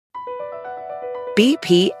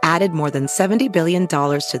BP added more than $70 billion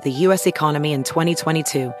to the U.S. economy in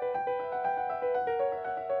 2022.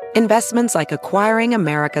 Investments like acquiring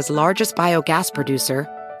America's largest biogas producer,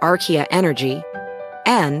 Archaea Energy,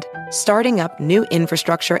 and starting up new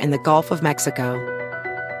infrastructure in the Gulf of Mexico.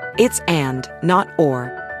 It's and, not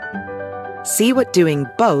or. See what doing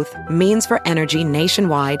both means for energy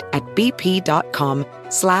nationwide at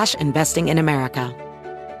bp.com/investing in America.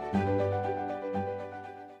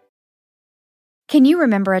 Can you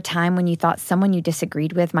remember a time when you thought someone you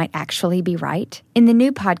disagreed with might actually be right? In the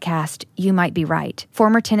new podcast, You Might Be Right,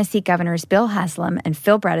 former Tennessee Governors Bill Haslam and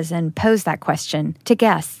Phil Bredesen pose that question to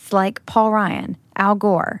guests like Paul Ryan, Al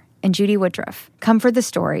Gore, and Judy Woodruff. Come for the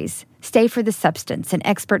stories, stay for the substance and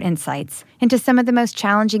expert insights into some of the most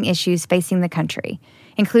challenging issues facing the country,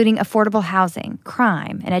 including affordable housing,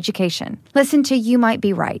 crime, and education. Listen to You Might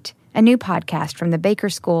Be Right, a new podcast from the Baker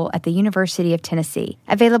School at the University of Tennessee,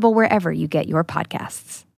 available wherever you get your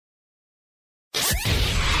podcasts.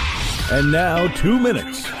 And now 2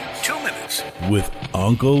 minutes. 2 minutes with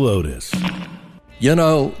Uncle Otis. You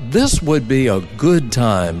know, this would be a good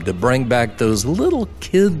time to bring back those little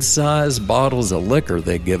kid-sized bottles of liquor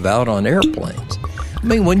they give out on airplanes. I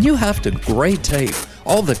mean, when you have to gray tape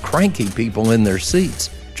all the cranky people in their seats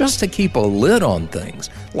just to keep a lid on things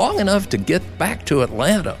long enough to get back to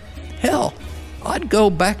Atlanta. Hell, I'd go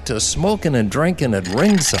back to smoking and drinking at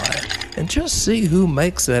ringside and just see who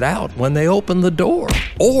makes it out when they open the door.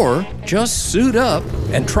 Or just suit up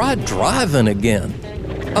and try driving again.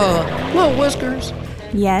 Little Whiskers?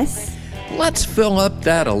 Yes? Let's fill up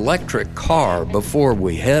that electric car before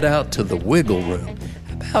we head out to the wiggle room.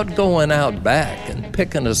 How about going out back and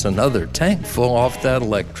picking us another tank full off that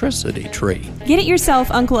electricity tree? Get it yourself,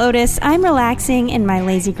 Uncle Otis. I'm relaxing in my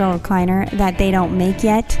lazy girl recliner that they don't make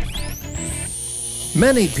yet.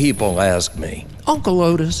 Many people ask me, Uncle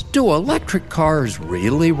Otis, do electric cars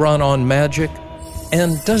really run on magic?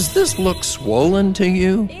 And does this look swollen to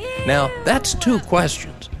you? Now, that's 2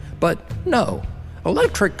 questions. But no,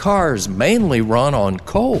 electric cars mainly run on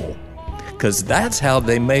coal, because that's how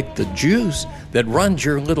they make the juice that runs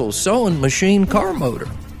your little sewing machine car motor.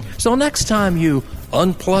 So next time you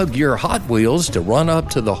unplug your Hot Wheels to run up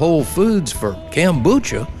to the Whole Foods for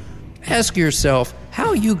kombucha, ask yourself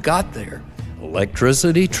how you got there.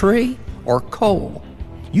 Electricity tree or coal?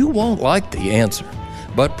 You won't like the answer,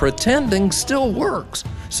 but pretending still works.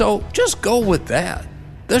 So just go with that.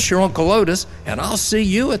 This is your Uncle Otis, and I'll see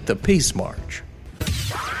you at the Peace March.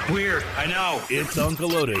 Weird, I know. It's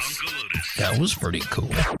Uncle Otis. That was pretty cool.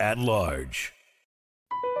 At large.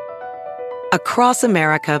 Across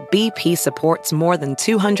America, BP supports more than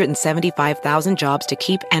 275,000 jobs to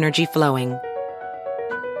keep energy flowing.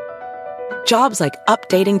 Jobs like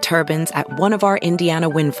updating turbines at one of our Indiana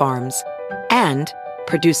wind farms and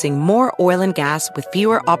producing more oil and gas with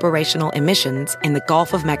fewer operational emissions in the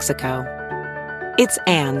Gulf of Mexico. It's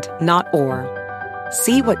and, not or.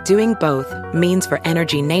 See what doing both means for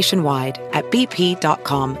energy nationwide at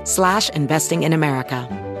bp.com/investing in America.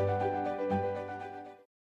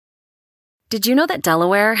 Did you know that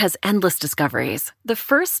Delaware has endless discoveries? The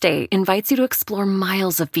first state invites you to explore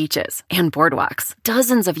miles of beaches and boardwalks,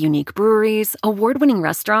 dozens of unique breweries, award-winning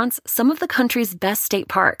restaurants, some of the country's best state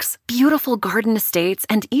parks, beautiful garden estates,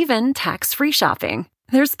 and even tax-free shopping.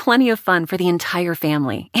 There's plenty of fun for the entire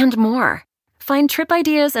family and more. Find trip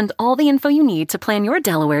ideas and all the info you need to plan your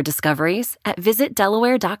Delaware discoveries at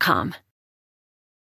visitdelaware.com.